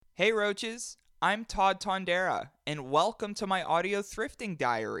Hey Roaches, I'm Todd Tondera, and welcome to my audio thrifting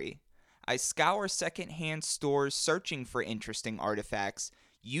diary. I scour secondhand stores searching for interesting artifacts,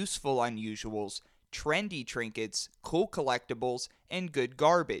 useful unusuals, trendy trinkets, cool collectibles, and good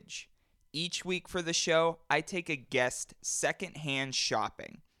garbage. Each week for the show, I take a guest secondhand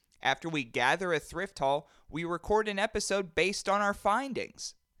shopping. After we gather a thrift haul, we record an episode based on our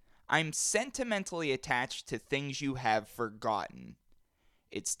findings. I'm sentimentally attached to things you have forgotten.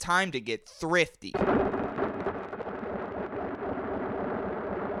 It's time to get thrifty.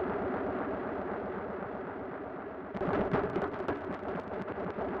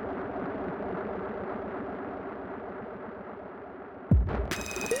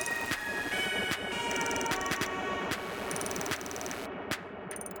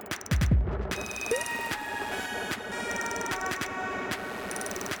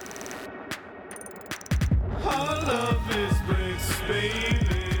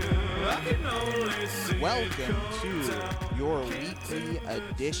 Welcome to your weekly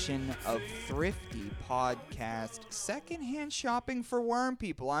edition of Thrifty Podcast, secondhand shopping for worm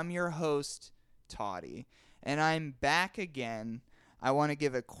people. I'm your host, Toddy, and I'm back again. I want to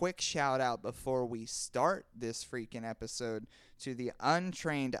give a quick shout out before we start this freaking episode to the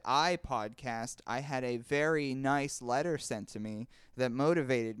Untrained Eye podcast. I had a very nice letter sent to me that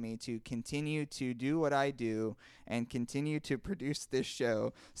motivated me to continue to do what I do and continue to produce this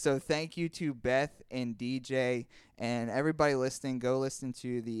show. So thank you to Beth and DJ and everybody listening. Go listen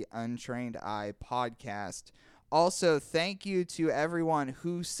to the Untrained Eye podcast. Also, thank you to everyone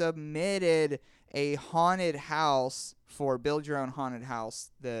who submitted a haunted house for Build Your Own Haunted House,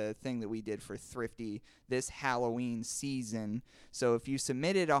 the thing that we did for Thrifty this Halloween season. So if you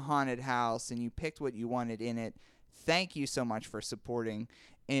submitted a haunted house and you picked what you wanted in it, thank you so much for supporting.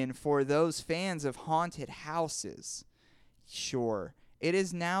 And for those fans of haunted houses, sure, it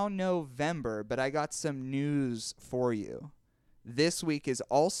is now November, but I got some news for you. This week is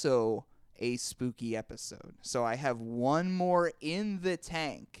also a spooky episode. So I have one more in the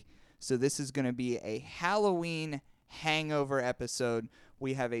tank. So this is going to be a Halloween hangover episode.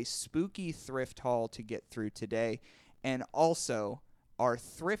 We have a spooky thrift haul to get through today. And also, our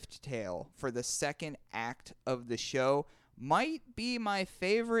thrift tale for the second act of the show might be my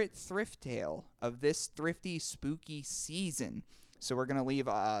favorite thrift tale of this thrifty spooky season. So we're going to leave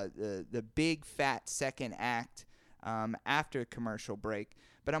the big fat second act after commercial break.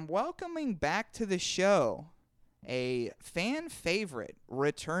 But I'm welcoming back to the show a fan favorite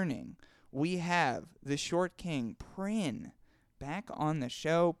returning. We have the Short King, Prin, back on the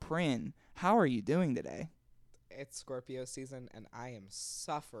show. Prin, how are you doing today? It's Scorpio season, and I am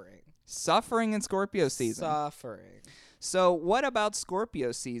suffering. Suffering in Scorpio season? Suffering. So what about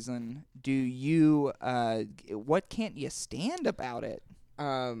Scorpio season do you, what can't you stand about it?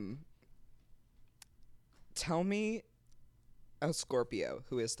 Tell me a Scorpio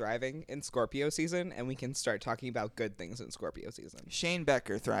who is thriving in Scorpio season, and we can start talking about good things in Scorpio season. Shane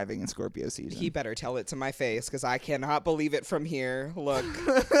Becker thriving in Scorpio season. He better tell it to my face, because I cannot believe it from here. Look,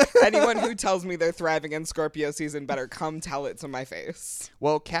 anyone who tells me they're thriving in Scorpio season better come tell it to my face.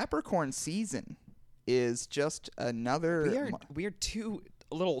 Well, Capricorn season is just another... We are two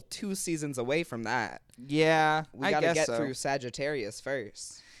seasons away from that. Yeah, we gotta get through Sagittarius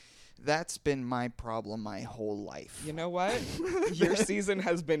first. That's been my problem my whole life. You know what? Your season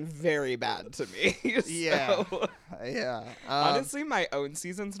has been very bad to me. Yeah. Honestly, my own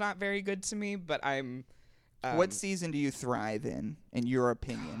season's not very good to me, but I'm... what season do you thrive in your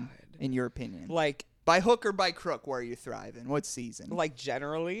opinion? God. In your opinion. Like... By hook or by crook, where you thrive in? What season? Like,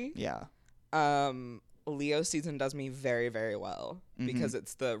 generally? Yeah. Leo season does me very, very well, because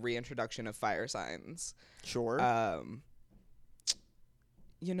it's the reintroduction of fire signs. Sure.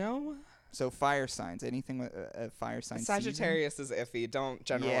 You know? So fire signs, anything with a fire sign Sagittarius season? is iffy. Don't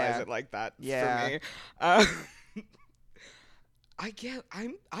generalize it like that for me. I do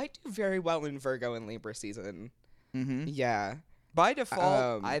very well in Virgo and Libra season. Mm-hmm. Yeah. By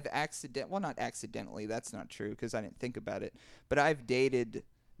default, I've not accidentally, that's not true because I didn't think about it, but I've dated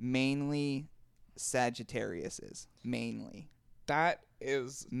mainly Sagittariuses. Mainly. That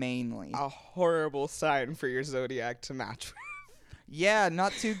is mainly a horrible sign for your zodiac to match with. Yeah,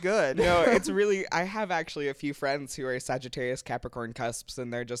 not too good. No, it's really... I have actually a few friends who are Sagittarius Capricorn cusps,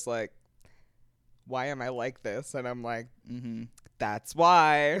 and they're just like, why am I like this? And I'm like, that's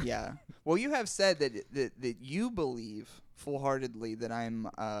why. Yeah. Well, you have said that you believe full-heartedly that I'm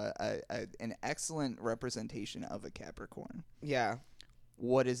an excellent representation of a Capricorn. Yeah.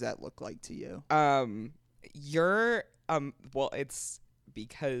 What does that look like to you? You're... well, it's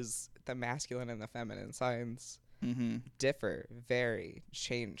because the masculine and the feminine signs differ, vary,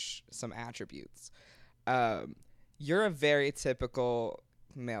 change some attributes. You're a very typical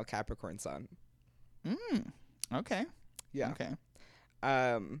male Capricorn sun. Okay. Yeah. Okay.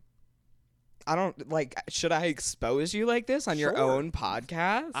 I don't should I expose you like this on your Sure. own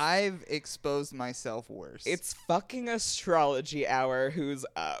podcast? I've exposed myself worse. It's fucking astrology hour. Who's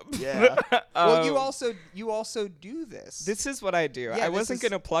up? Yeah. Well, you also do this. This is what I do. Yeah, I wasn't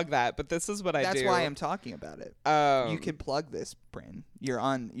gonna plug that, but this is what I do. That's why I'm talking about it. You can plug this, Bryn. You're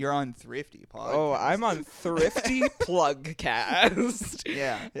on Thrifty Podcast. Oh, I'm on Thrifty Plugcast.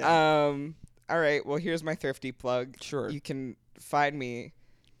 Yeah. All right. Well, here's my Thrifty plug. Sure. You can find me.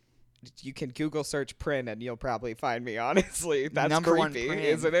 You can Google search Prin and you'll probably find me, honestly. That's Number creepy, one Prin.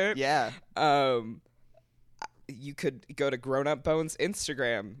 isn't it? Yeah. You could go to Grown Up Bones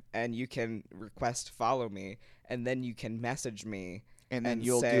Instagram and you can request follow me, and then you can message me. And then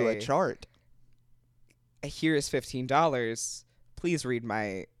you'll do a chart. Here is $15. Please read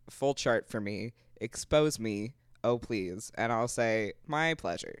my full chart for me. Expose me. Oh, please. And I'll say, my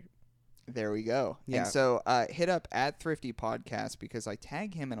pleasure. There we go. Yeah. And so hit up at Thrifty Podcast because I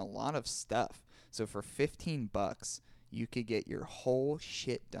tag him in a lot of stuff. So for $15, you could get your whole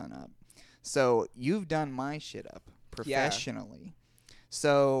shit done up. So you've done my shit up professionally. Yeah.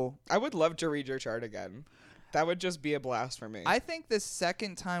 So I would love to read your chart again. That would just be a blast for me. I think the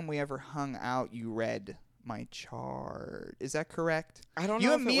second time we ever hung out, you read my chart. Is that correct? I don't know.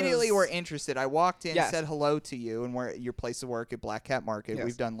 You if immediately were interested. I walked in, Yes. said hello to you, and we're your place of work at Black Cat Market. Yes.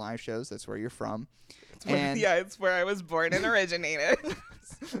 We've done live shows. That's where you're from. It's where I was born and originated.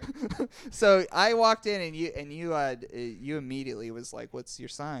 So I walked in, and you immediately was like, "What's your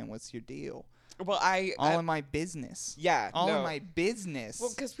sign? What's your deal?" Well, all in my business. Yeah, all in my business.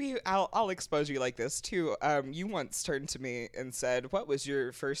 Well, because I'll expose you like this too. You once turned to me and said, "What was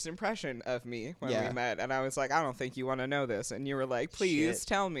your first impression of me when we met?" And I was like, "I don't think you want to know this." And you were like, "Please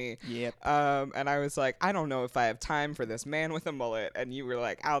tell me." Yep. And I was like, "I don't know if I have time for this man with a mullet." And you were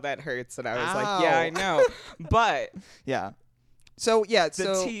like, "Ow, that hurts." And I was like, "Yeah, I know," but yeah. So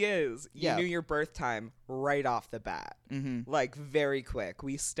the tea is you knew your birth time right off the bat, like very quick.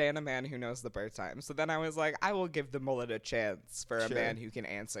 We stand a man who knows the birth time. So then I was like, I will give the mullet a chance for a man who can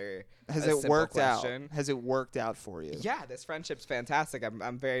answer. Has it worked out? Has it worked out for you? Yeah, this friendship's fantastic.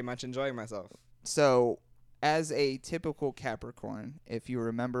 I'm very much enjoying myself. So, as a typical Capricorn, if you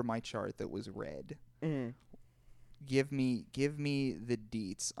remember my chart that was red, give me the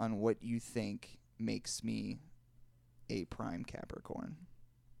deets on what you think makes me a prime Capricorn.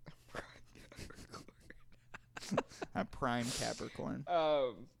 A prime Capricorn.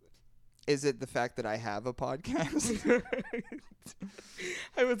 Is it the fact that I have a podcast?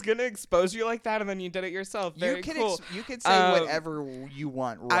 I was gonna expose you like that, and then you did it yourself. Very cool. You could say whatever you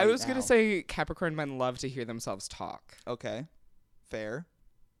want. Right I was now. gonna say Capricorn men love to hear themselves talk. Okay, fair.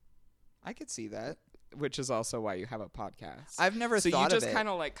 I could see that. Which is also why you have a podcast. I've never thought of it. So you just kind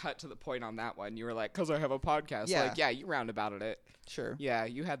of like cut to the point on that one. You were like, "Cause I have a podcast." Yeah. Like, yeah, you roundabouted it. Sure. Yeah,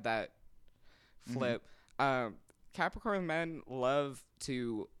 you had that flip. Capricorn men love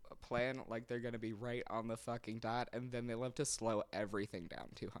to plan like they're gonna be right on the fucking dot, and then they love to slow everything down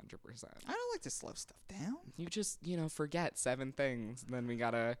 200%. I don't like to slow stuff down. You just forget 7 things, and then we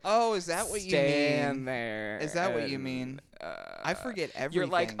gotta. Oh, is that what you mean? Stand there. Is that what you mean? I forget everything. You're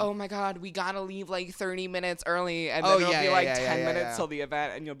like, oh my god, we gotta leave like 30 minutes early, and then it'll be like 10 minutes till the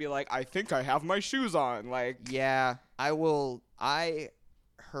event, and you'll be like, I think I have my shoes on. Like, yeah, I will. I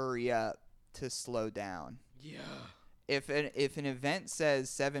hurry up to slow down. Yeah. If an event says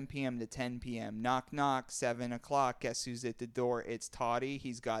 7 p.m. to 10 p.m., knock knock, 7 o'clock, guess who's at the door? It's Toddy.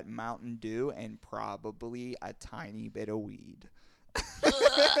 He's got Mountain Dew and probably a tiny bit of weed.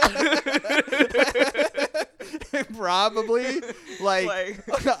 Probably like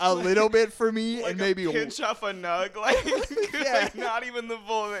a little bit for me, like and maybe a pinch off a nug, like not even the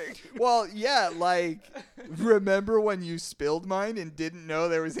full thing. Well, yeah, like remember when you spilled mine and didn't know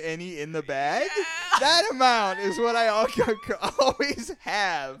there was any in the bag? Yeah. That amount is what I always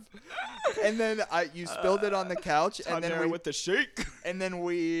have. And then you spilled it on the couch, and then with the shake, and then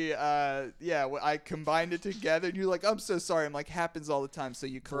I combined it together. And you're like, I'm so sorry. I'm like, happens all the time. So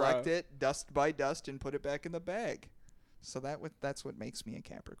you collect it dust by dust and put it back in the bag. So that's what makes me a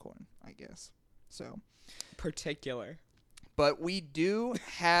Capricorn, I guess. So particular. But we do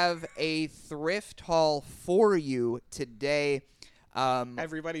have a thrift haul for you today.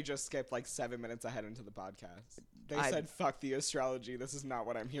 Everybody just skipped like 7 minutes ahead into the podcast. They said, fuck the astrology. This is not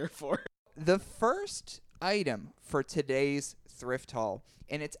what I'm here for. The first item for today's thrift haul,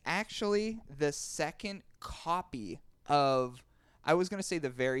 and it's actually the second copy of I was going to say the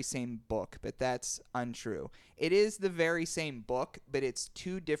very same book, but that's untrue. It is the very same book, but it's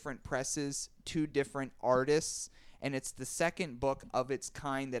 2 different presses, 2 different artists, and it's the second book of its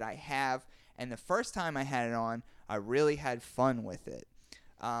kind that I have. And the first time I had it on, I really had fun with it.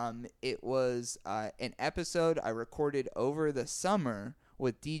 It was an episode I recorded over the summer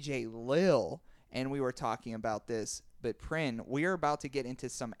with DJ Lil, and we were talking about this. But Prin, we are about to get into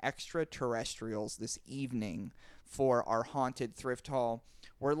some extraterrestrials this evening for our haunted thrift haul.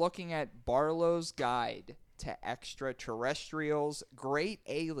 We're looking at Barlow's Guide to Extraterrestrials, Great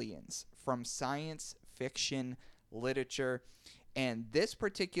Aliens from Science Fiction Literature. And this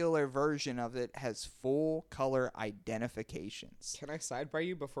particular version of it has full color identifications. Can I sidebar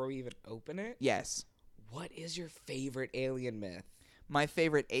you before we even open it? Yes. What is your favorite alien myth? My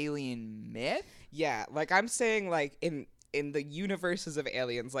favorite alien myth? Yeah, like I'm saying, like in the universes of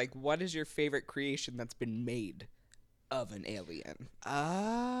aliens, like what is your favorite creation that's been made of an alien? Oh,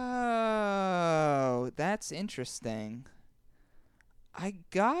 that's interesting. I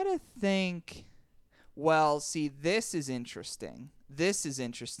gotta think. Well, see, this is interesting.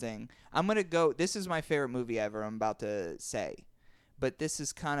 I'm going to go. This is my favorite movie ever, I'm about to say. But this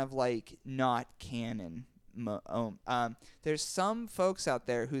is kind of like not canon. There's some folks out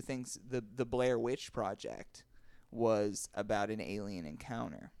there who thinks the Blair Witch Project was about an alien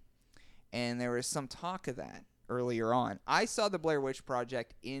encounter. And there was some talk of that earlier on. I saw the Blair Witch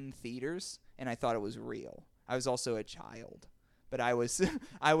Project in theaters, and I thought it was real. I was also a child. But I was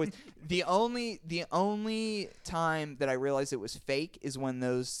the only time that I realized it was fake is when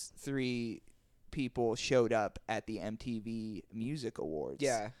those 3 people showed up at the MTV Music Awards.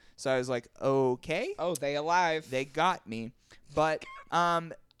 Yeah. So I was like, okay. Oh, they alive. They got me. But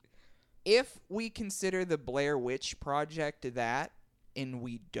if we consider the Blair Witch Project that, and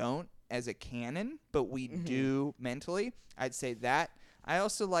we don't as a canon, but we do mentally, I'd say that. I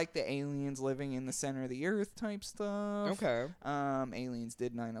also like the aliens living in the center of the earth type stuff. Okay. Aliens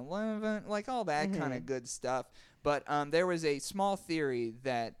did 9/11, like all that kind of good stuff. But there was a small theory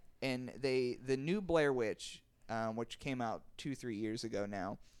that, and the new Blair Witch, which came out 2-3 years ago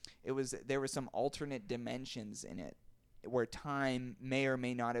now, there were some alternate dimensions in it where time may or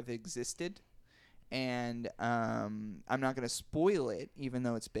may not have existed. And I'm not going to spoil it, even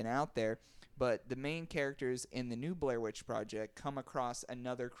though it's been out there. But the main characters in the new Blair Witch Project come across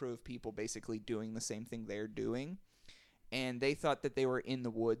another crew of people basically doing the same thing they're doing. And they thought that they were in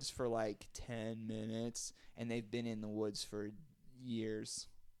the woods for like 10 minutes, and they've been in the woods for years.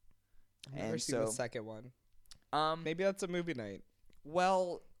 I've never seen the second one. Maybe that's a movie night.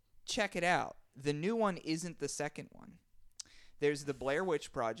 Well, check it out. The new one isn't the second one. There's the Blair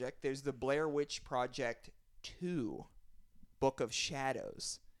Witch Project. There's the Blair Witch Project 2, Book of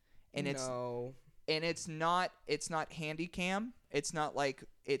Shadows. And it's not Handycam. It's not like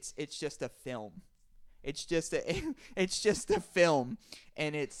it's just a film. It's just a film,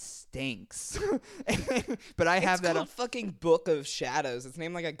 and it stinks. But I have that. It's called fucking Book of Shadows. It's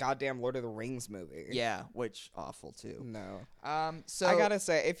named like a goddamn Lord of the Rings movie. Yeah, which awful too. No. So I gotta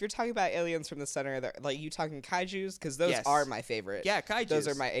say, if you're talking about aliens from the center of the, like you talking kaiju's, because those are my favorite. Yeah, kaiju's. Those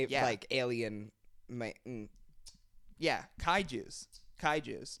are my like alien. Yeah, kaiju's.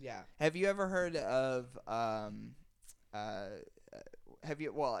 Yeah. Have you ever heard of as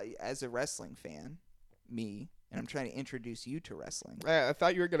a wrestling fan, me, and I'm trying to introduce you to wrestling. I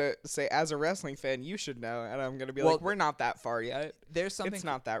thought you were gonna say, as a wrestling fan, you should know, and I'm gonna be like, we're not that far yet. There's something. It's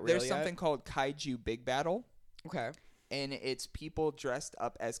not that real There's something called Kaiju Big Battle. Okay. And it's people dressed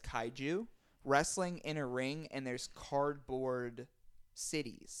up as kaiju wrestling in a ring, and there's cardboard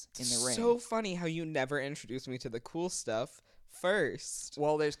cities in the ring. So funny how you never introduced me to the cool stuff first.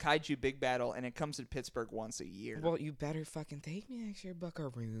 Well, there's Kaiju Big Battle, and it comes to Pittsburgh once a year. Well, you better fucking take me next year,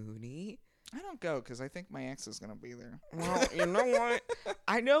 Buckaroony. I don't go because I think my ex is going to be there. Well, you know what?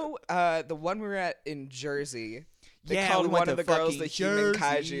 I know the one we were at in Jersey. They called we one of the girls the Jersey. Human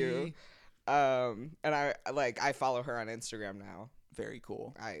Kaiju. And I follow her on Instagram now. Very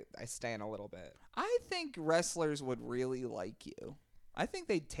cool. I stan a little bit. I think wrestlers would really like you. I think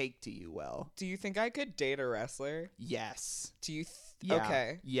they'd take to you well. Do you think I could date a wrestler? Yes. Do you? Yeah.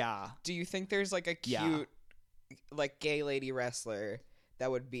 Okay. Yeah. Do you think there's like a cute, like gay lady wrestler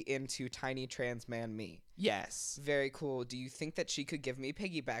that would be into tiny trans man me? Yes. Very cool. Do you think that she could give me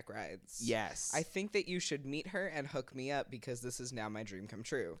piggyback rides? Yes. I think that you should meet her and hook me up because this is now my dream come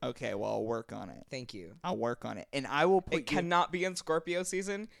true. Okay, well, I'll work on it. Thank you. I'll work on it. And I will put It cannot be in Scorpio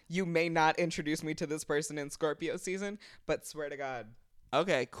season. You may not introduce me to this person in Scorpio season, but swear to God.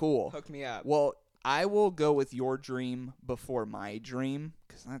 Okay, cool. Hook me up. Well, I will go with your dream before my dream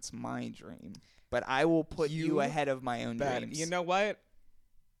because that's my dream. but I will put you ahead of my own dreams. You know what?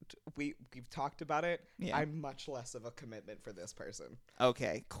 We've talked about it. Yeah. I'm much less of a commitment for this person.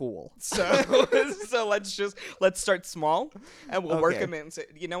 Okay, cool. So let's start small, and we'll work them into.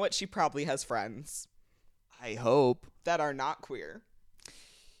 You know what? She probably has friends. I hope that are not queer.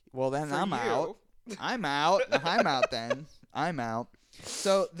 Well, then I'm out. I'm out. I'm out. Then I'm out.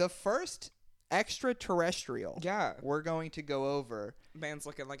 So the first extraterrestrial. Yeah. We're going to go over. Man's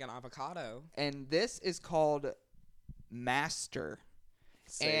looking like an avocado. And this is called Master.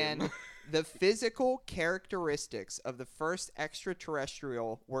 Same. And the physical characteristics of the first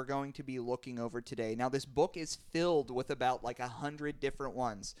extraterrestrial we're going to be looking over today. Now, this book is filled with about 100 different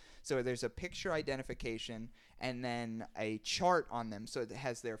ones. So there's a picture identification and then a chart on them. So it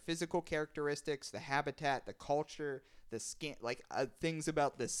has their physical characteristics, the habitat, the culture, the skin, things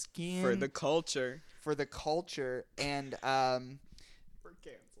about the skin. For the culture. And we're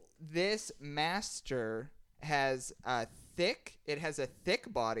canceled. This Master has a thick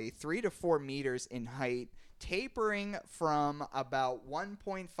body, 3 to 4 meters in height, tapering from about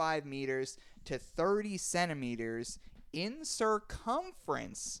 1.5 meters to 30 centimeters in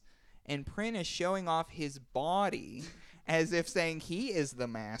circumference. And Prin is showing off his body as if saying he is the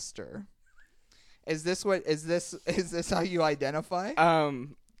master. Is this how you identify?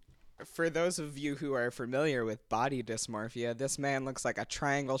 For those of you who are familiar with body dysmorphia, this man looks like a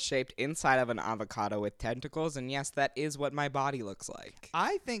triangle shaped inside of an avocado with tentacles, and yes, that is what my body looks like.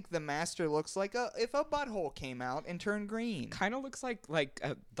 I think the master looks like if a butthole came out and turned green. Kind of looks like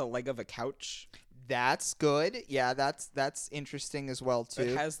the leg of a couch. That's good. Yeah, that's interesting as well too.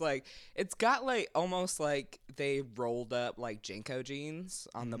 It has it's got almost like they rolled up Jinko jeans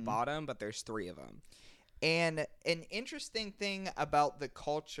on the bottom, but there's 3 of them. And an interesting thing about the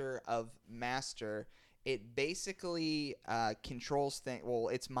culture of Master, it basically controls things. Well,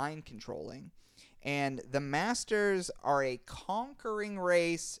 it's mind controlling. And the Masters are a conquering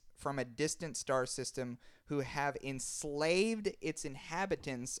race from a distant star system who have enslaved its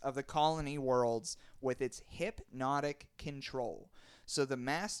inhabitants of the colony worlds with its hypnotic control. So the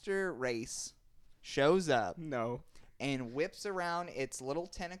Master race shows up. No. And whips around its little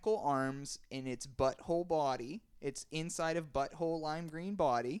tentacle arms in its butthole body. Its inside of butthole lime green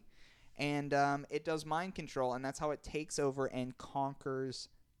body. And it does mind control, and that's how it takes over and conquers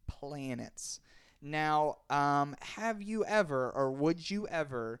planets. Now, have you ever, or would you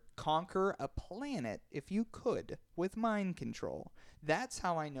ever, conquer a planet if you could with mind control? That's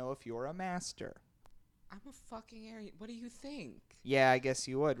how I know if you're a master. I'm a fucking Aries. What do you think? Yeah, I guess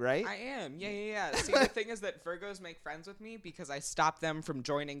you would, right? I am. Yeah. See, the thing is that Virgos make friends with me because I stop them from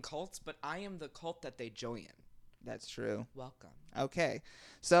joining cults, but I am the cult that they join. That's true. Welcome. Okay.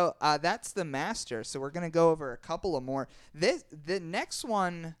 So that's the master. So we're going to go over a couple of more. The next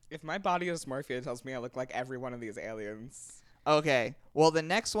one. If my body dysmorphia tells me I look like every one of these aliens. Okay. Well, the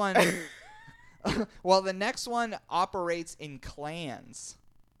next one. The next one operates in clans.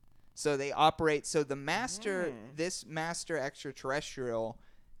 So they operate. So the master, this master extraterrestrial,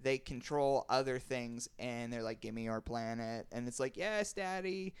 they control other things, and they're like, "Give me your planet," and it's like, "Yes,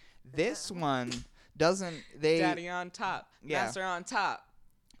 Daddy." This one doesn't. Daddy on top, master on top.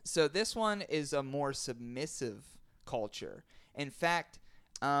 So this one is a more submissive culture. In fact,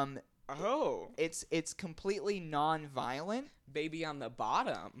 it's completely non-violent. Baby on the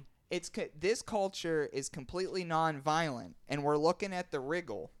bottom. This culture is completely non-violent, and we're looking at the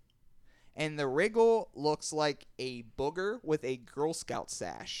Wriggle. And the Wriggle looks like a booger with a Girl Scout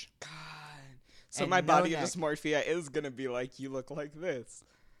sash. God. So my body dysmorphia is going to be like, you look like this.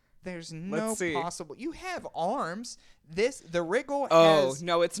 There's no possible. You have arms. The Wriggle has. Oh,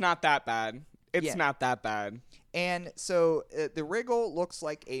 no, it's not that bad. It's not that bad. And so the Wriggle looks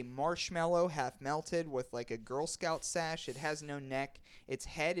like a marshmallow half melted with like a Girl Scout sash. It has no neck. Its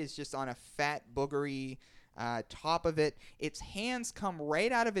head is just on a fat, boogery top of it. Its hands come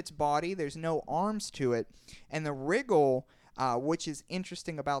right out of its body. There's no arms to it. And the Wriggle, which is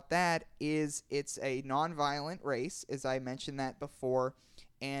interesting about that, is it's a non-violent race, as I mentioned that before,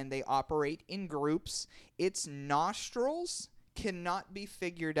 and they operate in groups. Its nostrils cannot be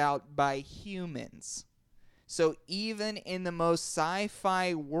figured out by humans. So even in the most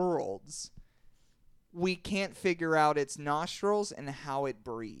sci-fi worlds, we can't figure out its nostrils and how it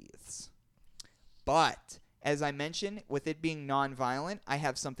breathes. But, as I mentioned, with it being non-violent, I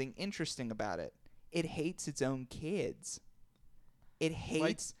have something interesting about it. It hates its own kids. It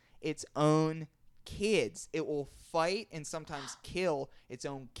hates its own kids. It will fight and sometimes kill its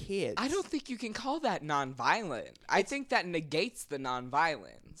own kids. I don't think you can call that non-violent. I think that negates the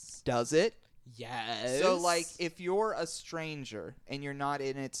non-violence. Does it? Yes. So, like, if you're a stranger and you're not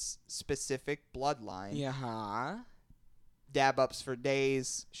in its specific bloodline, dab ups for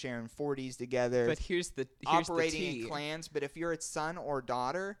days, sharing 40s together. But here's operating the tea. in clans. But if you're its son or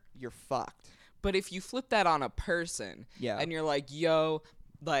daughter, you're fucked. But if you flip that on a person, and you're like, yo,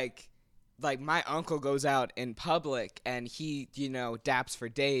 like my uncle goes out in public and he, daps for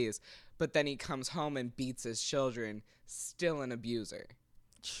days, but then he comes home and beats his children, still an abuser.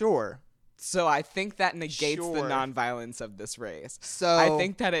 Sure. So I think that negates the nonviolence of this race. So I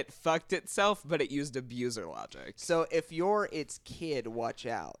think that it fucked itself, but it used abuser logic. So if you're its kid, watch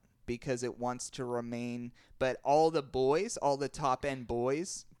out, because it wants to remain. But all the boys, all the top end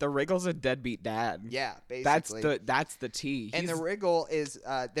boys, the Wriggle's a deadbeat dad. Yeah, basically. That's the tea. And the Wriggle is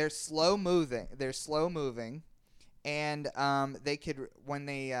they're slow moving. And they could when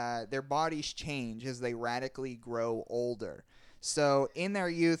they their bodies change as they radically grow older. So in their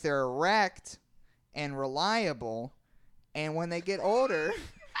youth, they're erect and reliable, and when they get older,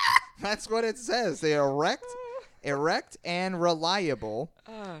 that's what it says. They're erect and reliable,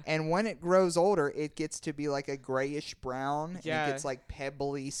 and when it grows older, it gets to be like a grayish brown. Yeah. It gets like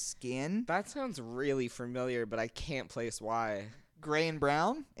pebbly skin. That sounds really familiar, but I can't place why. Gray and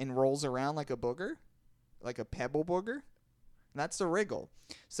brown, and rolls around like a booger, like a pebble booger. That's the Wriggle.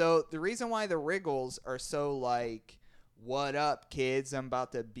 So the reason why the Wriggles are so like, what up, kids? I'm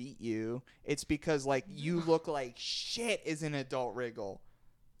about to beat you. It's because, like, you look like shit as an adult Wriggle.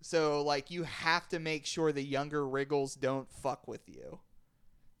 So, like, you have to make sure the younger Wriggles don't fuck with you.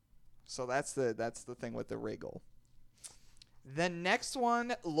 So that's the thing with the Wriggle. The next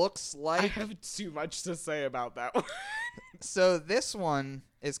one looks like... I have too much to say about that one. So this one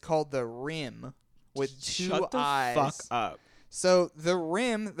is called the Rim with two eyes. Shut the fuck up. So the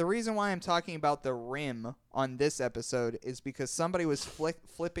Rim, the reason why I'm talking about the Rim on this episode is because somebody was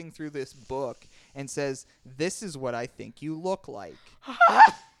flipping through this book and says, this is what I think you look like.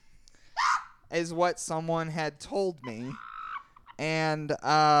 Is what someone had told me. And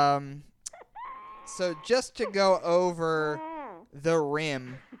so just to go over the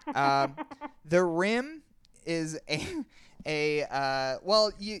Rim, the Rim is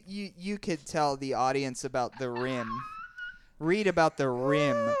well, you could tell the audience about the Rim. Read about the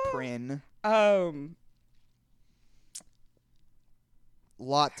Rim, Prin.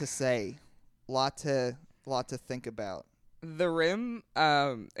 Lot to say. Lot to think about. The Rim,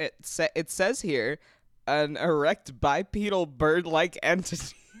 it says here, an erect bipedal bird-like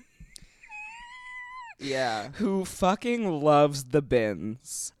entity. Yeah. Who fucking loves the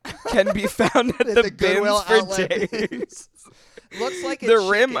bins. Can be found at the bins for days. Looks like the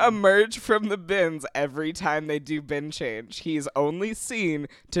Rim emerge from the bins every time they do bin change. He's only seen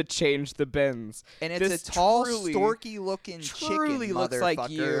to change the bins. And it's a tall, storky-looking chicken, truly looks like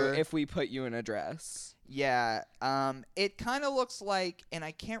you if we put you in a dress. Yeah. It kind of looks like, and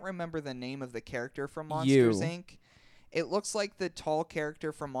I can't remember the name of the character from Monsters, Inc. It looks like the tall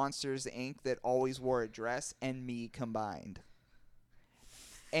character from Monsters, Inc. that always wore a dress and me combined.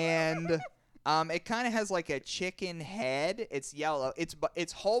 And... it kind of has like a chicken head. It's yellow.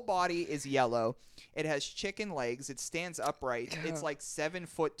 Its whole body is yellow. It has chicken legs. It stands upright. It's like 7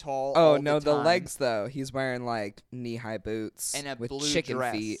 foot tall. Oh no, the legs though. He's wearing like knee-high boots and a with blue chicken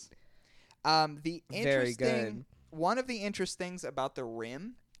dress. feet. Very good. One of the interesting things about the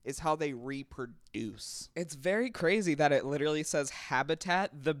Rim is how they reproduce. It's very crazy that it literally says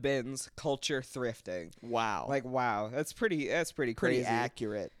habitat, the bins, culture, thrifting. Wow. Like wow, that's pretty crazy. Pretty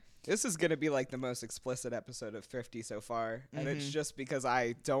accurate. This is going to be like the most explicit episode of Thrifty so far, and it's just because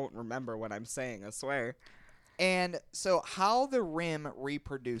I don't remember what I'm saying, I swear. And so how the Rim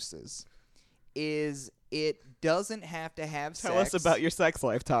reproduces is it doesn't have to have sex. Tell us about your sex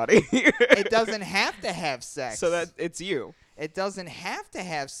life, Toddy. It doesn't have to have sex. So that it's you. It doesn't have to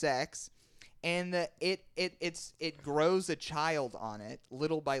have sex, and it grows a child on it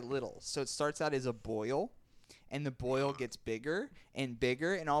little by little. So it starts out as a boil. And the boil gets bigger, and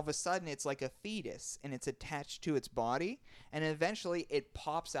all of a sudden it's like a fetus, and it's attached to its body, and eventually it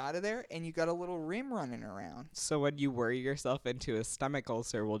pops out of there, and you got a little Rim running around. So when you worry yourself into a stomach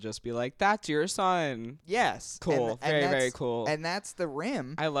ulcer, we'll just be like, that's your son. Yes. Cool. Very cool. And that's the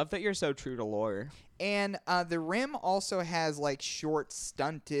Rim. I love that you're so true to lore. And the Rim also has like short,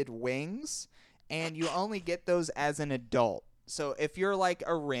 stunted wings, and you only get those as an adult. So if you're like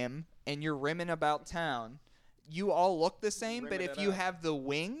a Rim, and you're rimming about town... You all look the same, but if you have the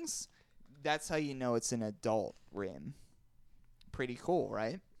wings, that's how you know it's an adult Rim. Pretty cool,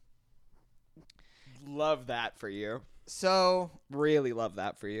 right? Love that for you. So... Really love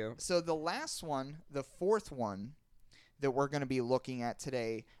that for you. So the last one, the fourth one, that we're going to be looking at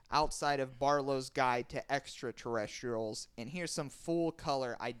today outside of Barlow's Guide to Extraterrestrials. And here's some full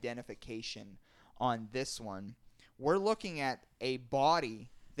color identification on this one. We're looking at a body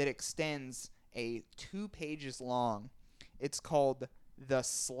that extends 2 pages long. It's called the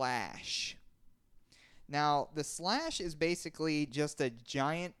Slash. Now, the Slash is basically just a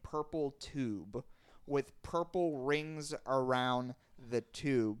giant purple tube with purple rings around the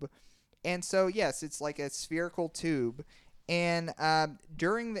tube. And so, yes, it's like a spherical tube. And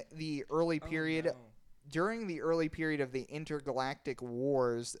during the early period, during the early period of the intergalactic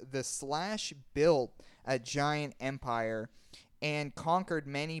wars, the Slash built a giant empire and conquered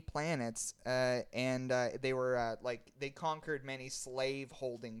many planets. And they were they conquered many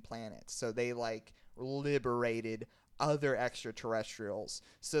slave-holding planets. So they liberated other extraterrestrials.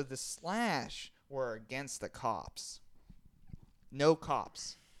 So the Slash were against the cops. No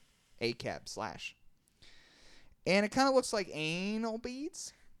cops. ACAB Slash. And it kind of looks like anal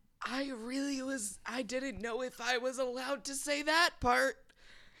beads. I didn't know if I was allowed to say that part.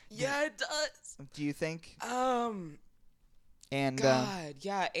 Yeah, it does. Do you think? And God,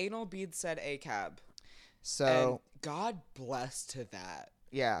 yeah, anal beads said ACAB. So and God bless to that.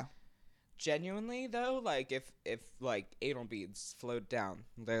 Yeah. Genuinely though, if anal beads flowed down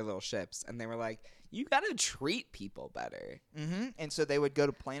their little ships and they were like, you gotta treat people better. Mm-hmm. And so they would go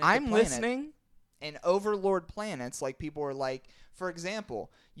to planet I'm to planet. listening. And overlord planets, people were like, for example,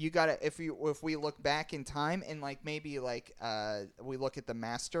 you gotta if we look back in time and maybe we look at the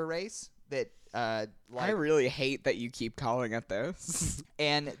master race that I really hate that you keep calling it this.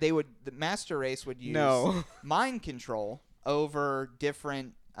 And the master race would use mind control over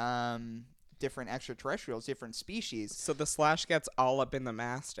different extraterrestrials, different species. So the Slash gets all up in the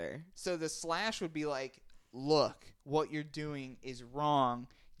master. So the Slash would be like, look, what you're doing is wrong.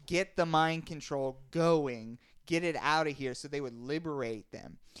 Get the mind control going. Get it out of here. So they would liberate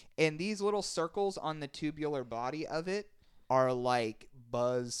them. And these little circles on the tubular body of it are like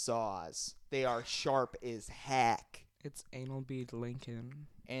buzz saws. They are sharp as heck. It's anal bead Lincoln.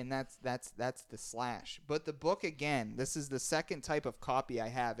 And that's the Slash. But the book, again, this is the second type of copy I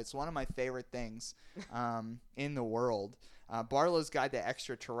have. It's one of my favorite things in the world. Barlow's Guide to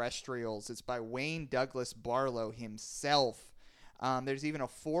Extraterrestrials. It's by Wayne Douglas Barlow himself. There's even a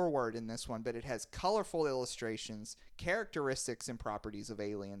foreword in this one, but it has colorful illustrations, characteristics and properties of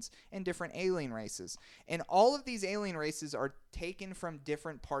aliens, and different alien races. And all of these alien races are taken from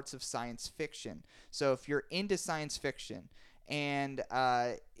different parts of science fiction. So if you're into science fiction, and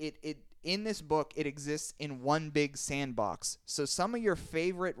in this book, it exists in one big sandbox. So some of your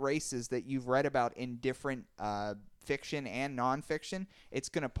favorite races that you've read about in different fiction and nonfiction, it's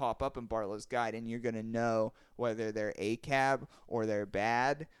going to pop up in Barlow's Guide, and you're going to know whether they're ACAB or they're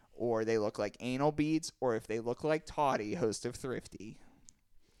bad, or they look like anal beads, or if they look like Toddy, host of Thrifty.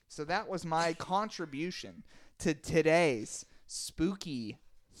 So that was my contribution to today's spooky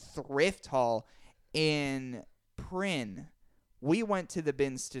thrift haul in Prin. We went to the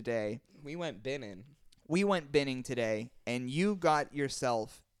bins today. We went binning. We went binning today, and you got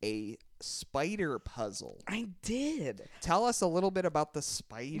yourself a spider puzzle. I did. Tell us a little bit about the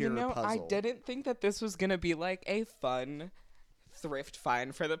spider puzzle. I didn't think that this was going to be like a fun thrift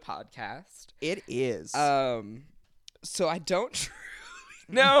find for the podcast. It is. So I don't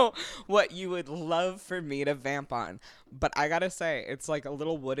know what you would love for me to vamp on, but I got to say, it's like a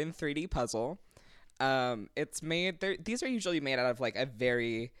little wooden 3D puzzle. It's made, these are usually made out of a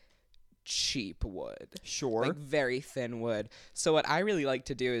very cheap wood. Sure. Very thin wood. So what I really like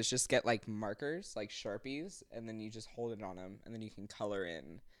to do is just get markers, Sharpies, and then you just hold it on them, and then you can color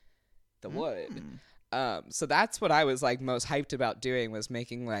in the wood. So that's what I was most hyped about doing, was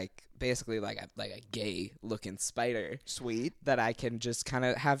making basically a gay looking spider. Sweet. That I can just kind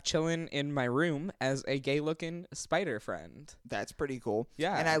of have chilling in my room as a gay looking spider friend. That's pretty cool.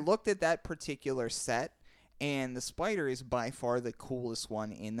 Yeah. And I looked at that particular set, and the spider is by far the coolest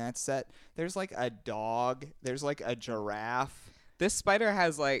one in that set. There's a dog. There's a giraffe. This spider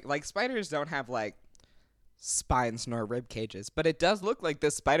has spiders don't have spines nor rib cages, but it does look like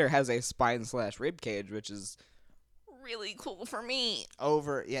this spider has a spine/rib cage, which is really cool for me.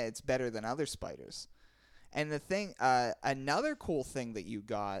 It's better than other spiders. And the thing, another cool thing that you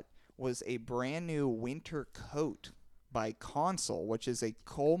got was a brand new winter coat by Consul, which is a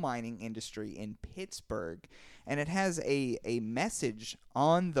coal mining industry in Pittsburgh, and it has a message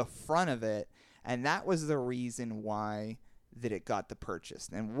on the front of it, and that was the reason why that it got the purchase.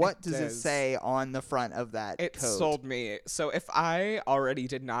 And what does it say on the front of that coat? It sold me. So if I already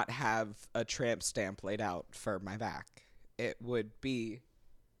did not have a tramp stamp laid out for my back, it would be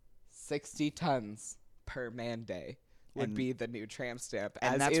 60 tons per man day. would be the new tramp stamp,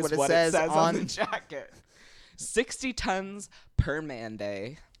 and as that's is what it says on the jacket. 60 tons per man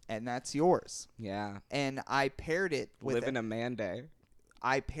day. And that's yours. Yeah. And I paired it with... Living a man day.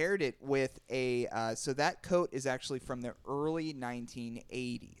 I paired it with a... so that coat is actually from the early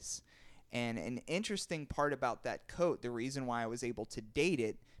 1980s. And an interesting part about that coat, the reason why I was able to date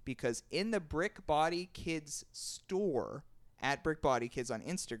it, because in the Brick Body Kids store, at Brick Body Kids on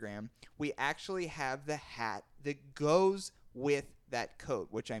Instagram, we actually have the hat that goes with that coat,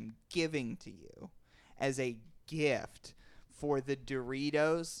 which I'm giving to you as a gift for the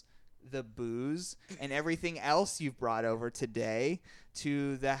Doritos, the booze, and everything else you've brought over today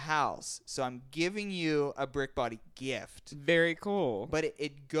to the house. So I'm giving you a Brick Body gift. Very cool. But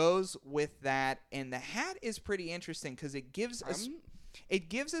it goes with that, and the hat is pretty interesting because it gives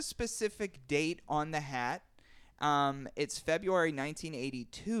a specific date on the hat. It's February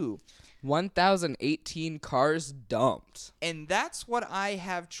 1982. 1,018 cars dumped. And that's what I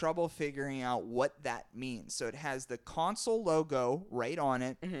have trouble figuring out what that means. So it has the console logo right on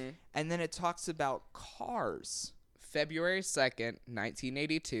it, and then it talks about cars. February 2nd,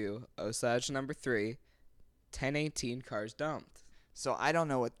 1982, Osage number 3, 1018 cars dumped. So I don't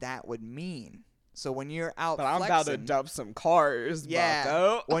know what that would mean. So when you're out but flexing, I'm about to dump some cars,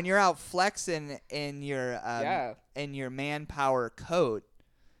 bucko. When you're out flexing in your manpower coat,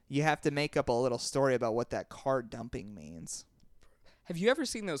 you have to make up a little story about what that car dumping means. Have you ever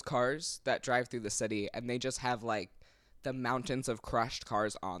seen those cars that drive through the city and they just have like the mountains of crushed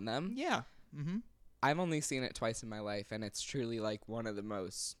cars on them? Yeah. Mm-hmm. I've only seen it twice in my life, and it's truly like one of the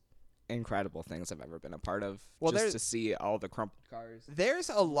most incredible things I've ever been a part of. Well, just to see all the crumpled cars. There's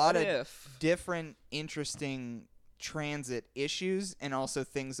a lot of different interesting transit issues and also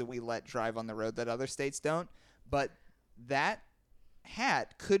things that we let drive on the road that other states don't. But that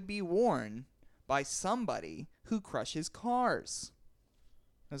hat could be worn by somebody who crushes cars.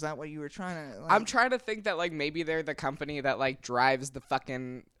 Is that what you were trying to... I'm trying to think that like maybe they're the company that like drives the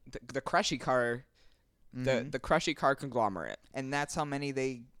fucking the crushy car, the crushy car conglomerate, and that's how many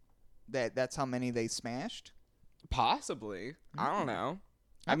they smashed. Possibly. I don't know.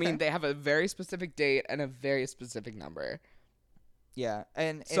 Okay. I mean, they have a very specific date and a very specific number. Yeah,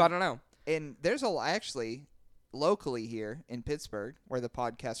 and I don't know. And there's actually locally here in Pittsburgh, where the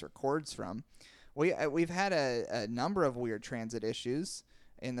podcast records from, we've had a number of weird transit issues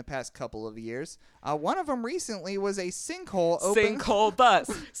in the past couple of years. One of them recently was a sinkhole open. Sinkhole bus.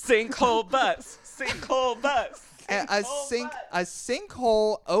 Sinkhole bus. Sinkhole bus. A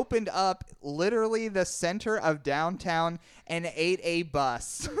sinkhole opened up literally the center of downtown and ate a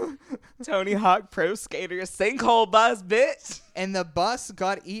bus. Tony Hawk Pro Skater sinkhole bus, bitch. And the bus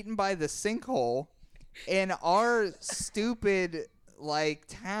got eaten by the sinkhole. In our stupid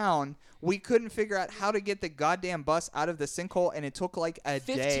town, we couldn't figure out how to get the goddamn bus out of the sinkhole, and it took like a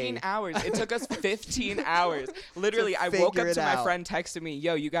 15 hours. It took us 15 hours. Literally, I woke up to my friend texting me,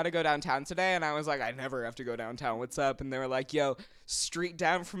 yo, you got to go downtown today? And I was like, I never have to go downtown. What's up? And they were like, yo, street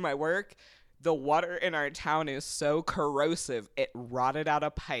down from my work, the water in our town is so corrosive, it rotted out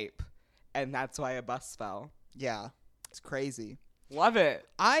a pipe, and that's why a bus fell. Yeah, it's crazy. Love it.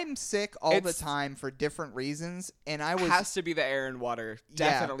 I'm sick all the time for different reasons, and has to be the air and water.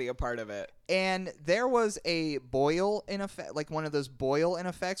 Definitely a part of it. And there was a boil in effect, like one of those boil in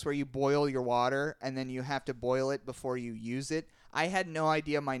effects where you boil your water and then you have to boil it before you use it. I had no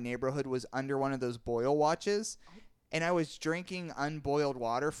idea my neighborhood was under one of those boil watches, and I was drinking unboiled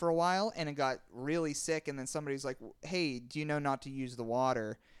water for a while, and it got really sick. And then somebody's like, "Hey, do you know not to use the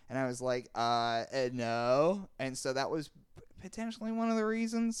water?" And I was like, no. And so that was potentially one of the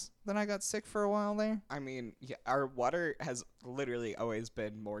reasons that I got sick for a while there. I mean, yeah, our water has literally always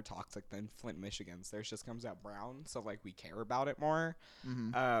been more toxic than Flint, Michigan's. Theirs just comes out brown, so like we care about it more.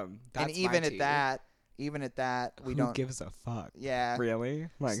 Mm-hmm. And even at that, we don't. Who gives a fuck? Yeah, really?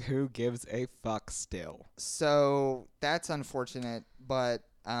 Like, who gives a fuck still? So that's unfortunate, but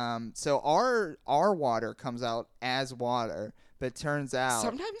so our water comes out as water. But it turns out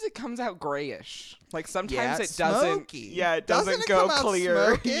sometimes it comes out grayish. Like sometimes it smoky. Doesn't. Yeah, it doesn't go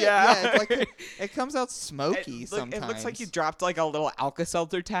clear. Yeah, it comes out smoky sometimes. It looks like you dropped like a little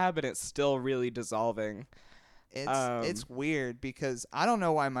Alka-Seltzer tab and it's still really dissolving. It's weird because I don't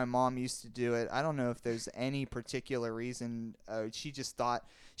know why my mom used to do it. I don't know if there's any particular reason. She just thought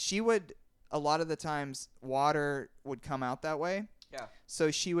she would. A lot of the times, water would come out that way. Yeah.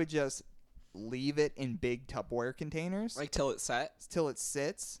 So she would just leave it in big Tupperware containers. Like till it sets? Till it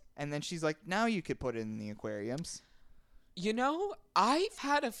sits. And then she's like, now you could put it in the aquariums. You know, I've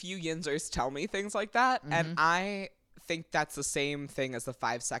had a few Yinzers tell me things like that, and I think that's the same thing as the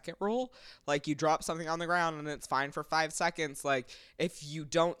 5-second rule. Like, you drop something on the ground and it's fine for 5 seconds. Like, if you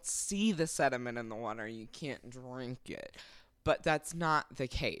don't see the sediment in the water, you can't drink it. But that's not the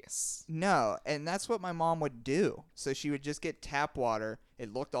case. No, and that's what my mom would do. So she would just get tap water.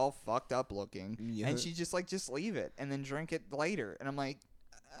 It looked all fucked up looking. Yeah. And she'd just leave it and then drink it later. And I'm like,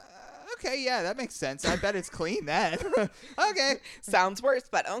 okay, yeah, that makes sense. I bet it's clean then. Okay. Sounds worse,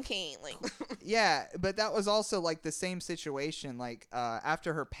 but okay. Yeah, but that was also the same situation.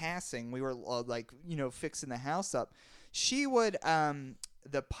 After her passing, we were fixing the house up. She would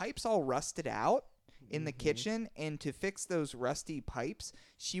the pipes all rusted out in the kitchen, and to fix those rusty pipes,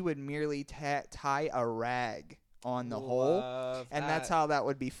 she would merely tie a rag on the hole, and that's how that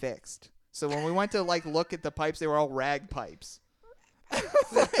would be fixed. So when we went to look at the pipes, they were all rag pipes.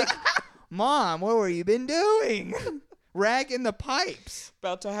 Mom, what were you been doing? Rag in the pipes.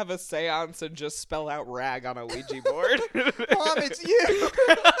 About to have a seance and just spell out rag on a Ouija board. Mom, it's you.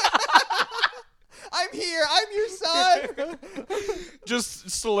 I'm here. I'm your son. Just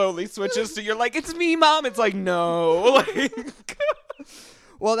slowly switches to, you're like, it's me, Mom. It's like, no.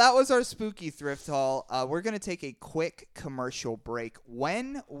 Well, that was our spooky thrift haul. We're going to take a quick commercial break.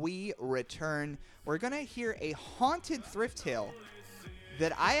 When we return, we're going to hear a haunted thrift tale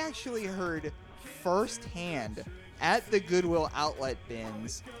that I actually heard firsthand at the Goodwill outlet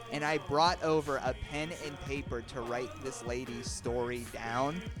bins, and I brought over a pen and paper to write this lady's story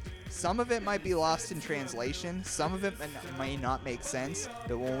down. Some of it might be lost in translation. Some of it may not make sense.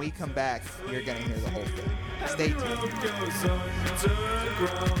 But when we come back, you're going to hear the whole thing. Stay tuned.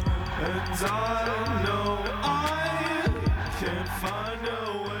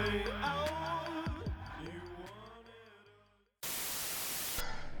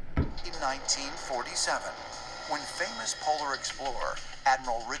 In 1947, when famous polar explorer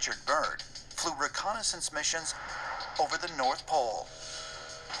Admiral Richard Byrd flew reconnaissance missions over the North Pole.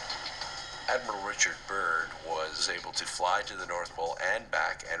 Admiral Richard Byrd was able to fly to the North Pole and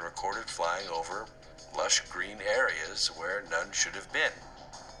back and recorded flying over lush green areas where none should have been.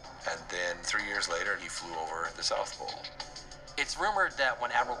 And then 3 years later, he flew over the South Pole. It's rumored that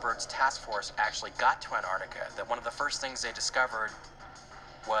when Admiral Byrd's task force actually got to Antarctica, that one of the first things they discovered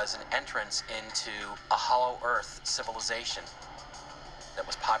was an entrance into a hollow earth civilization that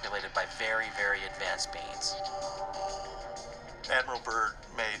was populated by very, very advanced beings. Admiral Byrd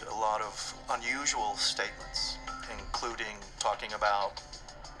made a lot of unusual statements, including talking about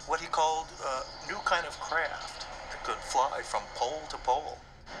what he called a new kind of craft that could fly from pole to pole.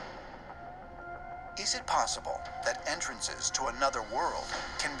 Is it possible that entrances to another world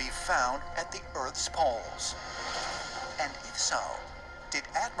can be found at the Earth's poles? And if so, did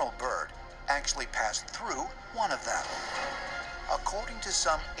Admiral Byrd actually pass through one of them? According to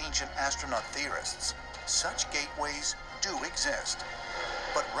some ancient astronaut theorists, such gateways do exist.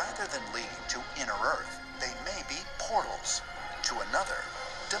 But rather than lead to inner Earth, they may be portals to another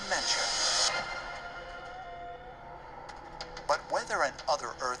dimension. But whether an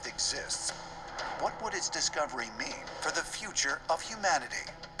other Earth exists, what would its discovery mean for the future of humanity?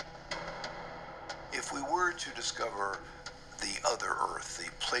 If we were to discover the other Earth,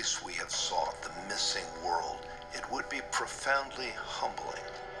 the place we have sought, the missing world, it would be profoundly humbling.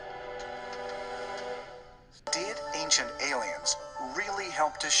 Did ancient aliens really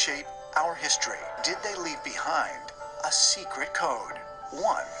help to shape our history? Did they leave behind a secret code?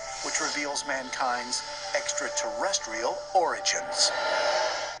 One which reveals mankind's extraterrestrial origins.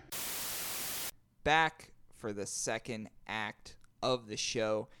 Back for the second act of the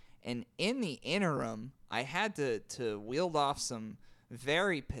show. And in the interim, I had to wield off some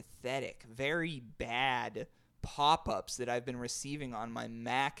very pathetic, very bad pop-ups that I've been receiving on my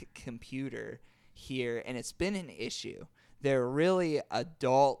Mac computer here, and it's been an issue. They're really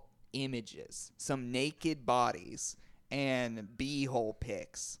adult images, some naked bodies, and b-hole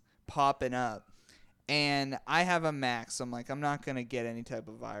pics popping up. And I have a Mac, so I'm like, I'm not going to get any type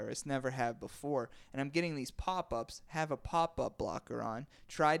of virus. Never have before. And I'm getting these pop-ups, have a pop-up blocker on,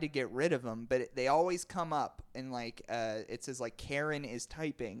 tried to get rid of them, but they always come up and it says Karen is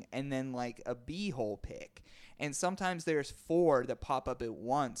typing and then a b-hole pic. And sometimes there's 4 that pop up at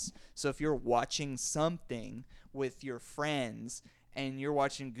once. So if you're watching something with your friends and you're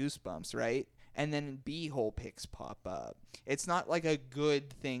watching Goosebumps, right? And then b-hole pics pop up. It's not a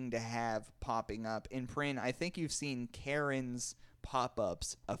good thing to have popping up in print. I think you've seen Karen's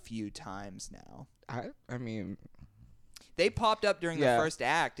pop-ups a few times now. I mean, they popped up during the first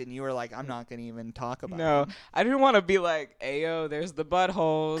act, and you were like, I'm not going to even talk about No, them. I didn't want to be like, ayo, there's the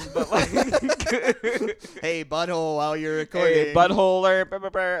buttholes, but hey, butthole, while you're recording. Hey, butthole,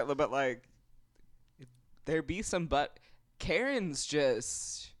 but there be some butt. Karen's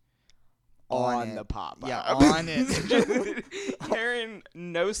just on the pop. Yeah, on it. Karen,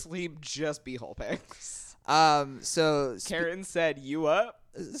 no sleep, just beehole pics. So Karen said, "You up?"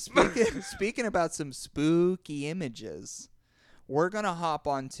 Speaking about some spooky images, we're gonna hop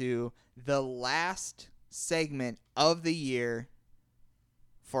onto the last segment of the year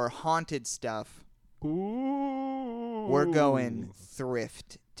for haunted stuff. Ooh. We're going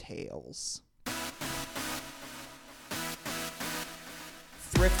thrift tales.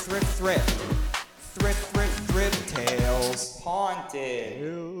 Thrift tales. Haunted.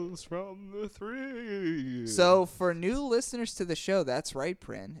 Tales from the thrift. So for new listeners to the show, that's right,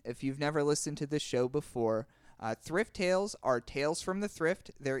 Prin. If you've never listened to this show before, thrift tales are tales from the thrift.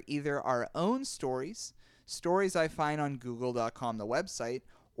 They're either our own stories I find on Google.com, the website,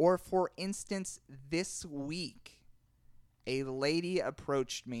 or for instance, this week, a lady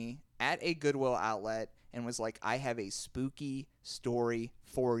approached me at a Goodwill outlet and was like, I have a spooky story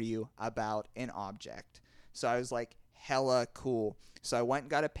for you about an object. So I was like, hella cool. So I went and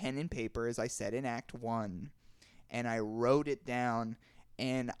got a pen and paper, as I said in Act 1, and I wrote it down.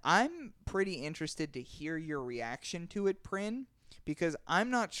 And I'm pretty interested to hear your reaction to it, Prin, because I'm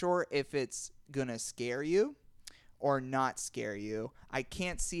not sure if it's going to scare you or not scare you. I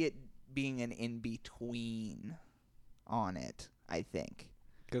can't see it being an in-between on it, I think.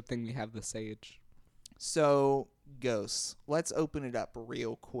 Good thing we have the sage. So, ghosts. Let's open it up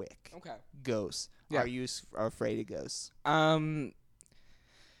real quick. Okay. Ghosts. Yeah. Are you afraid of ghosts?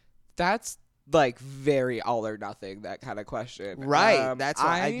 That's like very all or nothing, that kind of question. Right. That's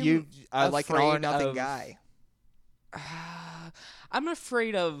why you like an all or nothing of, guy. I'm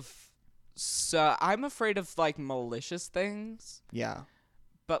afraid of like malicious things. Yeah.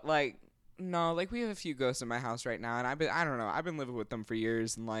 But like, no, like we have a few ghosts in my house right now, and I've been living with them for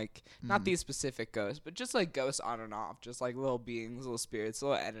years, and like not these specific ghosts, but just like ghosts on and off, just like little beings, little spirits,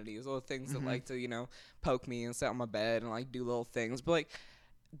 little entities, little things that like to, poke me and sit on my bed and like do little things. But like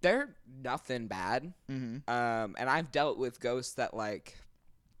they're nothing bad. And I've dealt with ghosts that like,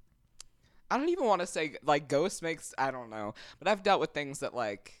 I don't even want to say like ghosts makes, I don't know, but I've dealt with things that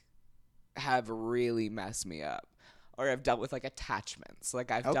like have really messed me up. Or I've dealt with like attachments. Like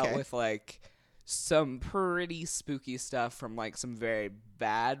I've dealt with like some pretty spooky stuff from like some very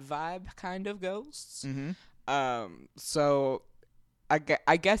bad vibe kind of ghosts. So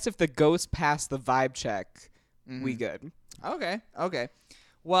I guess if the ghost passed the vibe check, we good. Okay.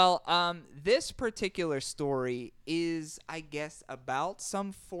 Well, this particular story is, I guess, about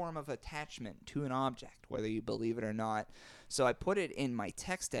some form of attachment to an object, whether you believe it or not. So I put it in my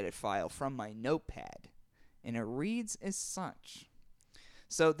text edit file from my notepad. And it reads as such.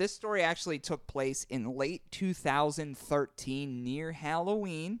 So this story actually took place in late 2013 near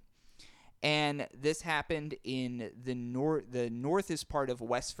Halloween. And this happened in the northest part of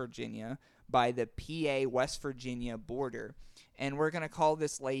West Virginia by the PA-West Virginia border. And we're going to call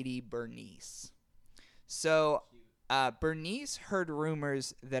this lady Bernice. So Bernice heard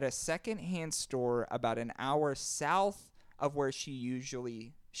rumors that a secondhand store about an hour south of where she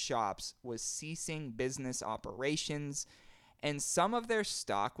usually shops was ceasing business operations, and some of their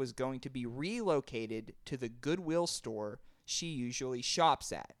stock was going to be relocated to the Goodwill store she usually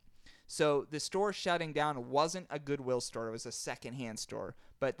shops at. So the store shutting down wasn't a Goodwill store, it was a secondhand store,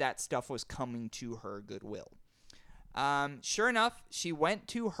 but that stuff was coming to her Goodwill. Sure enough, she went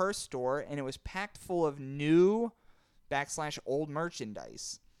to her store and it was packed full of new / old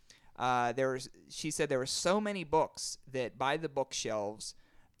merchandise. She said there were so many books that by the bookshelves,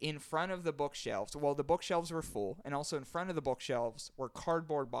 in front of the bookshelves, well, the bookshelves were full, and also in front of the bookshelves were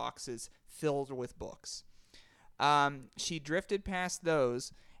cardboard boxes filled with books. She drifted past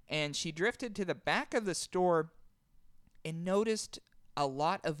those, and she drifted to the back of the store and noticed a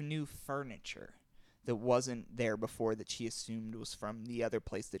lot of new furniture that wasn't there before that she assumed was from the other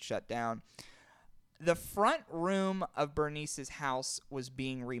place that shut down. The front room of Bernice's house was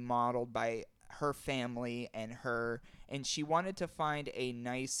being remodeled by her family and her, and she wanted to find a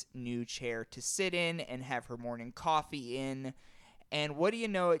nice new chair to sit in and have her morning coffee in. And what do you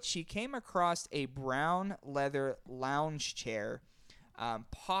know it, she came across a brown leather lounge chair,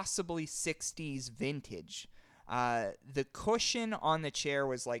 possibly 60s vintage. The cushion on the chair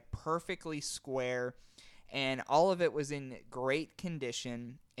was like perfectly square, and all of it was in great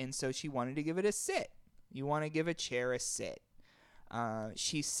condition, and so she wanted to give it a sit. You want to give a chair a sit.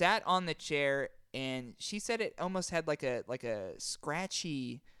 She sat on the chair, and she said it almost had like a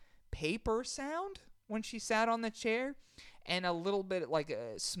scratchy paper sound when she sat on the chair, and a little bit like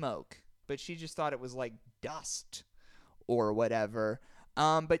a smoke, but she just thought it was like dust or whatever.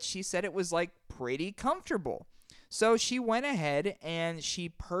 But she said it was like pretty comfortable. So she went ahead and she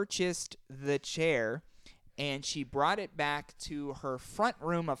purchased the chair, and she brought it back to her front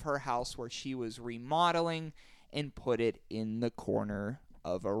room of her house where she was remodeling, and put it in the corner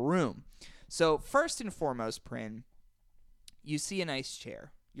of a room. So first and foremost, Prin, you see a nice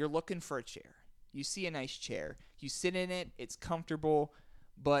chair. You're looking for a chair. You see a nice chair. You sit in it. It's comfortable,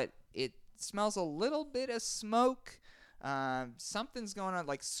 but it smells a little bit of smoke. Something's going on,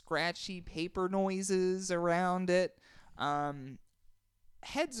 like scratchy paper noises around it.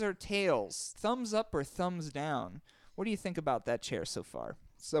 Heads or tails? Thumbs up or thumbs down? What do you think about that chair so far?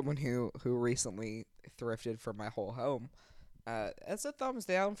 Someone who recently thrifted for my whole home, that's a thumbs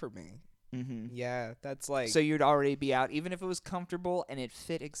down for me. Mm-hmm. Yeah, that's like... So you'd already be out, even if it was comfortable and it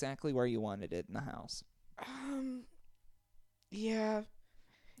fit exactly where you wanted it in the house? Yeah.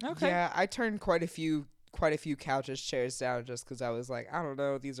 Okay. Yeah, I turned quite a few couches, chairs down just because I was like, I don't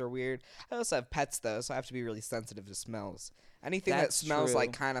know, these are weird. I also have pets, though, so I have to be really sensitive to smells. Anything that smells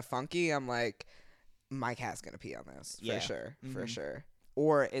like kind of funky, I'm like, my cat's going to pee on this. For sure. Mm-hmm. For sure.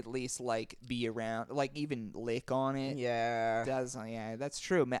 Or at least, like, be around, like, even lick on it. Yeah. Yeah, that's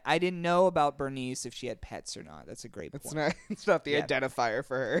true. I didn't know about Bernice if she had pets or not. That's a great point. It's not the identifier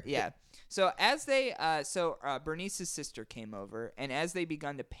for her. Yeah. So as Bernice's sister came over, and as they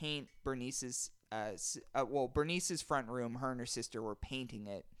begun to paint Bernice's front room, her and her sister were painting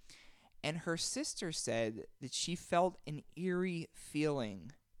it, and her sister said that she felt an eerie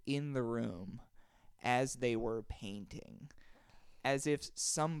feeling in the room as they were painting, as if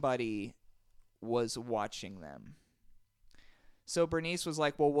somebody was watching them. So Bernice was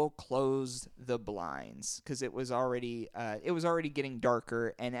like, well, we'll close the blinds, because it was already getting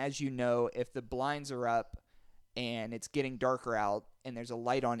darker, and as you know, if the blinds are up and it's getting darker out and there's a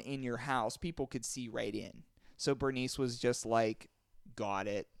light on in your house, people could see right in. So Bernice was just like, got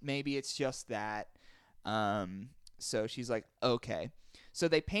it. Maybe it's just that. So she's like, okay. So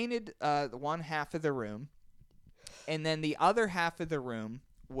they painted the one half of the room, and then the other half of the room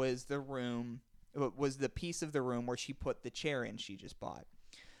was the piece of the room where she put the chair in she just bought.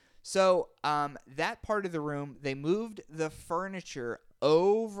 So that part of the room, they moved the furniture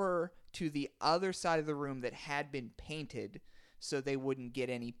over to the other side of the room that had been painted, so they wouldn't get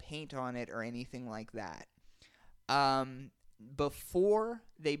any paint on it or anything like that. Before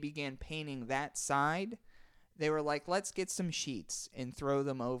they began painting that side, they were like, let's get some sheets and throw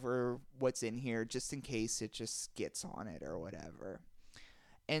them over what's in here just in case it just gets on it or whatever.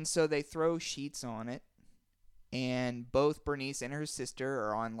 And so they throw sheets on it, and both Bernice and her sister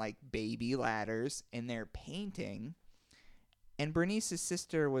are on like baby ladders, and they're painting. And Bernice's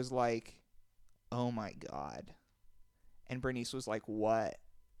sister was like, oh my God. And Bernice was like, what?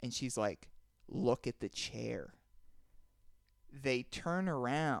 And she's like, look at the chair. They turn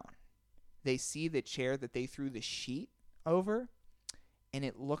around. They see the chair that they threw the sheet over, and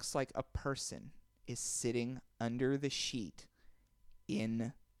it looks like a person is sitting under the sheet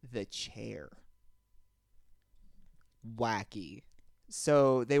in the chair. Wacky.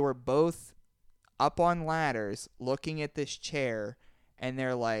 So they were both up on ladders looking at this chair, and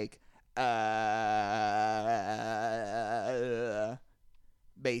they're like,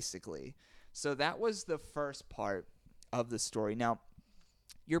 basically. So that was the first part of the story. Now,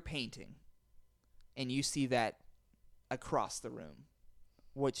 you're painting, and you see that across the room.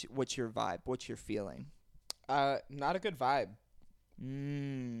 What's your vibe? What's your feeling? Not a good vibe.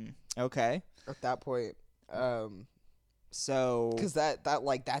 Okay. At that point, so because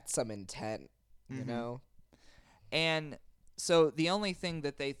that's some intent, you know. And so the only thing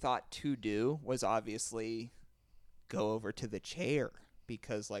that they thought to do was obviously go over to the chair,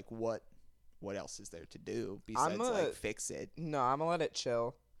 because like what else is there to do besides like fix it? No, I'm gonna let it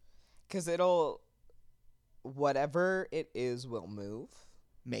chill, because whatever it is will move.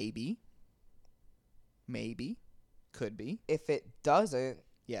 Maybe. Could be. If it doesn't,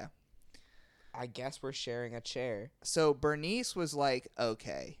 yeah, I guess we're sharing a chair. So Bernice was like,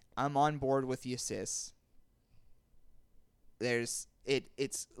 okay, I'm on board with you, sis. It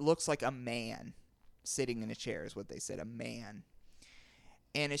looks like a man sitting in a chair is what they said, a man.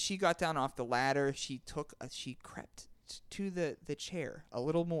 And as she got down off the ladder, she crept to the chair a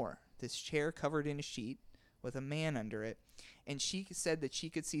little more. This chair covered in a sheet with a man under it. And she said that she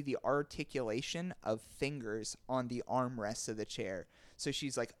could see the articulation of fingers on the armrests of the chair. So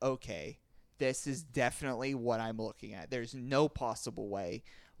she's like, okay, this is definitely what I'm looking at. There's no possible way.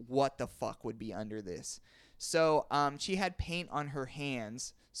 What the fuck would be under this? So she had paint on her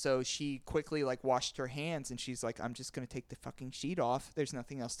hands. So she quickly like washed her hands, and she's like, I'm just going to take the fucking sheet off. There's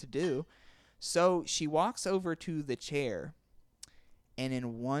nothing else to do. So she walks over to the chair, And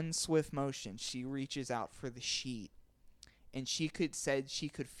in one swift motion, she reaches out for the sheet. And she could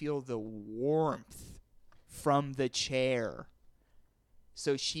feel the warmth from the chair.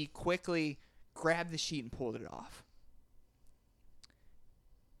 So she quickly grabbed the sheet and pulled it off.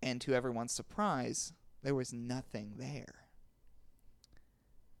 And to everyone's surprise, there was nothing there.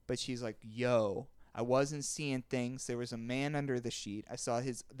 But she's like, yo, I wasn't seeing things. There was a man under the sheet. I saw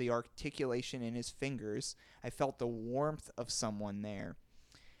the articulation in his fingers. I felt the warmth of someone there.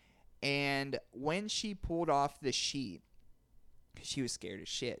 And when she pulled off the sheet, she was scared as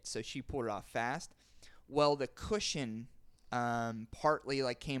shit, so she pulled it off fast. Well, the cushion partly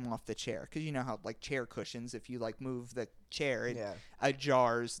like came off the chair, because you know how like chair cushions, if you like move the chair, it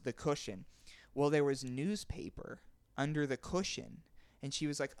ajars the cushion. Well, there was newspaper under the cushion, and she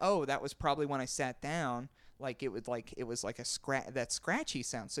was like, "Oh, that was probably when I sat down. Like it was like a that scratchy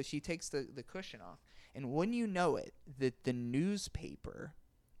sound." So she takes the cushion off, and wouldn't you know it, that the newspaper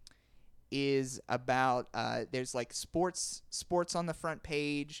is about there's like sports on the front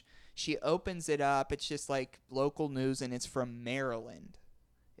page. She opens it up. It's just like local news, and it's from Maryland.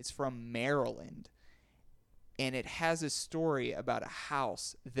 And it has a story about a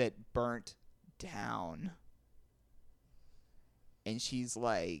house that burnt down. And she's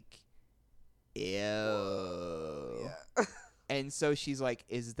like, ew. Yeah. And so she's like,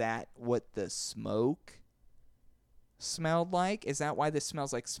 is that what the smoke smelled like? Is that why this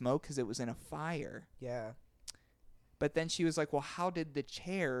smells like smoke? Because it was in a fire. Yeah. But then she was like, well, how did the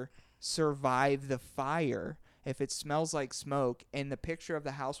chair survive the fire if it smells like smoke and the picture of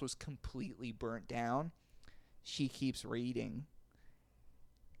the house was completely burnt down? She keeps reading.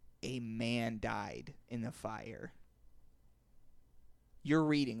 A man died in the fire. You're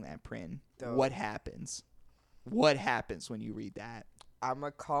reading that, Prin. Dope. What happens? What happens when you read that? I'm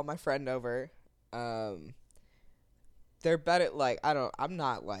going to call my friend over. They're better, like, I'm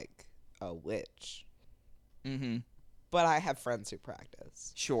not like a witch. Mm-hmm. But I have friends who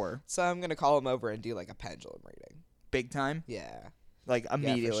practice. Sure. So I'm going to call them over and do like a pendulum reading. Big time? Yeah. Like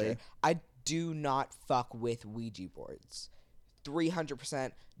immediately? Yeah, for sure. I do not fuck with Ouija boards.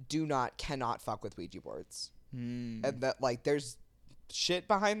 300% cannot fuck with Ouija boards. And that, like, there's shit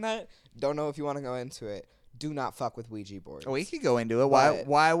behind that. Don't know if you want to go into it. Do not fuck with Ouija boards. Oh, we could go into it.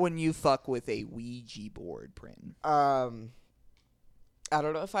 Why wouldn't you fuck with a Ouija board, Prin? I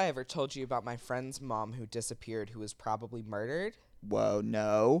don't know if I ever told you about my friend's mom who disappeared, who was probably murdered. Whoa,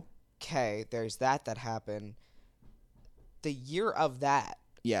 no. Okay, there's that happened. The year of that,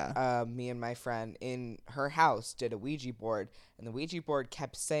 yeah, me and my friend in her house did a Ouija board, and the Ouija board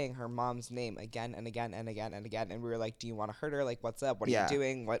kept saying her mom's name again and again and again and again, and we were like, do you want to hurt her? Like, what's up? What are you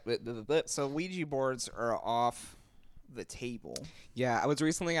doing? What? So Ouija boards are off the table. Yeah, I was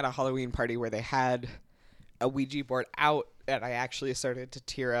recently at a Halloween party where they had a Ouija board out, and I actually started to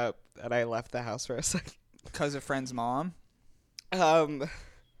tear up, and I left the house for a second. Because of friend's mom? Because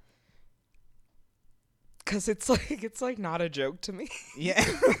it's like not a joke to me. Yeah.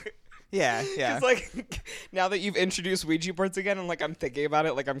 yeah. Because like now that you've introduced Ouija boards again, and like I'm thinking about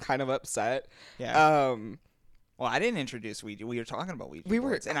it, like I'm kind of upset. Yeah. Well, I didn't introduce Ouija. We were talking about Ouija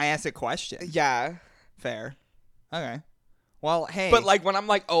boards, and I asked a question. Yeah. Fair. Okay. Well, hey. But like when I'm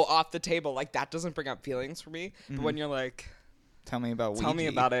like, oh, off the table, like that doesn't bring up feelings for me. Mm-hmm. But when you're like, tell me about Ouija. Tell me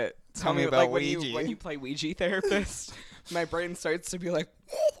about it. Tell me about like, Ouija. When you play Ouija therapist, my brain starts to be like,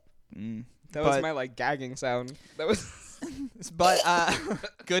 that was my like gagging sound. That was. But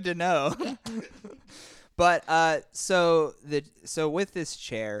good to know. But so with this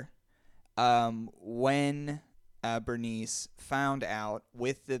chair, when Bernice found out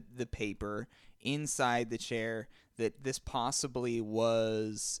with the paper inside the chair that this possibly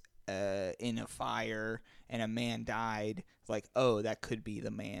was in a fire and a man died, like, oh, that could be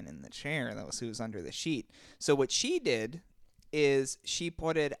the man in the chair. That was who was under the sheet. So what she did is she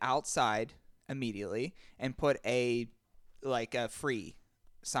put it outside immediately and put a free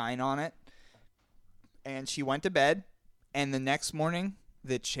sign on it. And she went to bed, and the next morning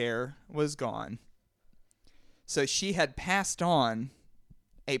the chair was gone. So she had passed on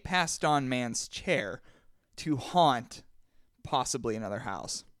man's chair to haunt possibly another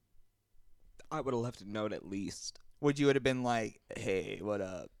house. I would have left a note at least. Would you have been like, hey, what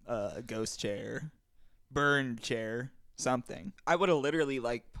up? Ghost chair, burned chair, something? I would have literally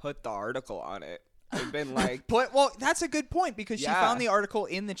like put the article on it. I've been like, well, that's a good point because she found the article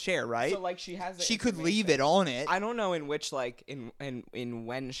in the chair, right? So like she has. She could leave it on it. I don't know in which like in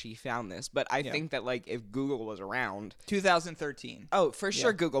when she found this, but I think that like if Google was around, 2013. Oh, for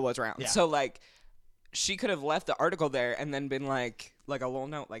sure, Google was around. Yeah. So like, she could have left the article there and then been like a little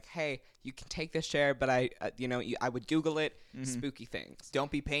note like, hey, you can take this chair, but I would Google it, spooky things.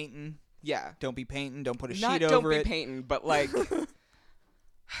 Don't be painting. Yeah. Don't be painting. Don't put a Not sheet over don't it. be painting, but like,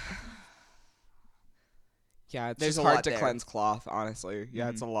 yeah, it's There's just a hard lot to there. cleanse cloth, honestly. Yeah,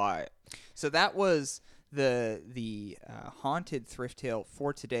 it's a lot. So that was the haunted thrift tale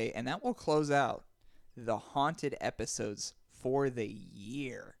for today, and that will close out the haunted episodes for the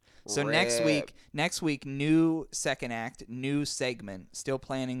year. So next week, new second act, new segment. Still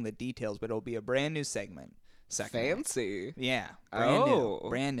planning the details, but it'll be a brand new segment. Fancy. Act. Yeah.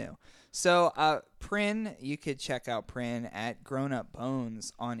 Brand new. So, Prin, you could check out Prin at Grown Up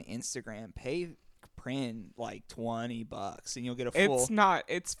Bones on Instagram. Pay Prin like $20 and you'll get a full.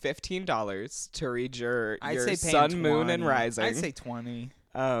 It's $15 to read your say sun, moon, and rising. I'd say 20.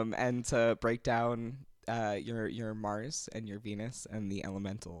 And to break down your Mars and your Venus and the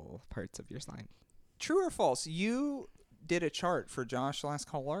elemental parts of your sign. True or false? You did a chart for Josh Last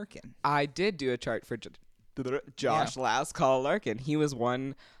Call Larkin. I did do a chart for Josh Last Call Larkin. He was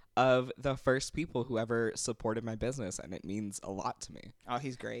one of the first people who ever supported my business, and it means a lot to me. Oh,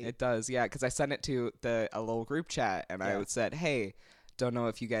 he's great. It does, yeah, because I sent it to a little group chat, and I said, hey, don't know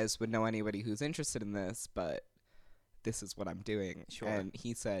if you guys would know anybody who's interested in this, but this is what I'm doing. Sure. And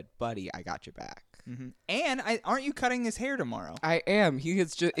he said, buddy, I got your back. Mm-hmm. And aren't you cutting his hair tomorrow? I am.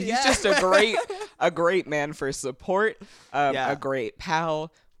 He's just a great man for support, a great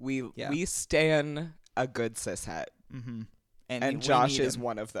pal. We stan a good cishet. Mm-hmm. And Josh is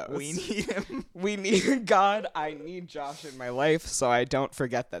one of those. We need him. We need God. I need Josh in my life so I don't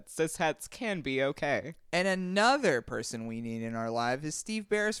forget that cishets can be okay. And another person we need in our life is Steve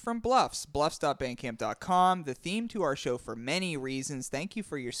Barris from Bluffs. Bluffs.bandcamp.com. The theme to our show for many reasons. Thank you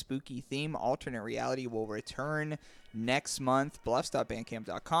for your spooky theme. Alternate Reality will return next month.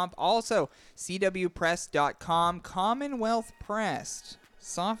 Bluffs.bandcamp.com. Also, CWPress.com. Commonwealth Press.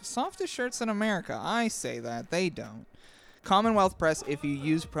 Softest shirts in America. I say that. They don't. Commonwealth Press, if you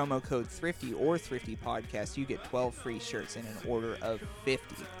use promo code Thrifty or Thrifty Podcast, you get 12 free shirts in an order of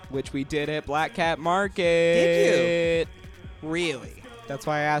 50. Which we did at Black Cat Market. Did you? Really? That's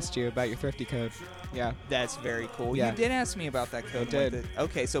why I asked you about your Thrifty code. Yeah. That's very cool. Yeah. You did ask me about that code. I did.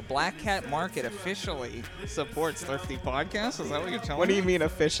 Okay, so Black Cat Market officially supports Thrifty Podcast? Is that what you're telling me? What do you mean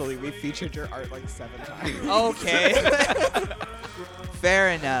officially? We featured your art like 7 times. Okay. Fair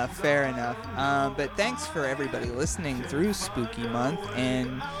enough. But thanks for everybody listening through Spooky Month.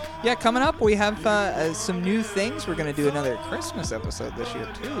 And yeah, coming up, we have some new things. We're going to do another Christmas episode this year,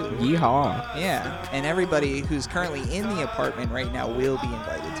 too. Yeehaw. Yeah. And everybody who's currently in the apartment right now will be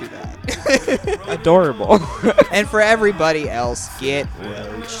invited to that. Adorable. And for everybody else, get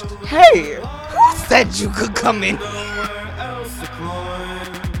roached. Hey, who said you could come in?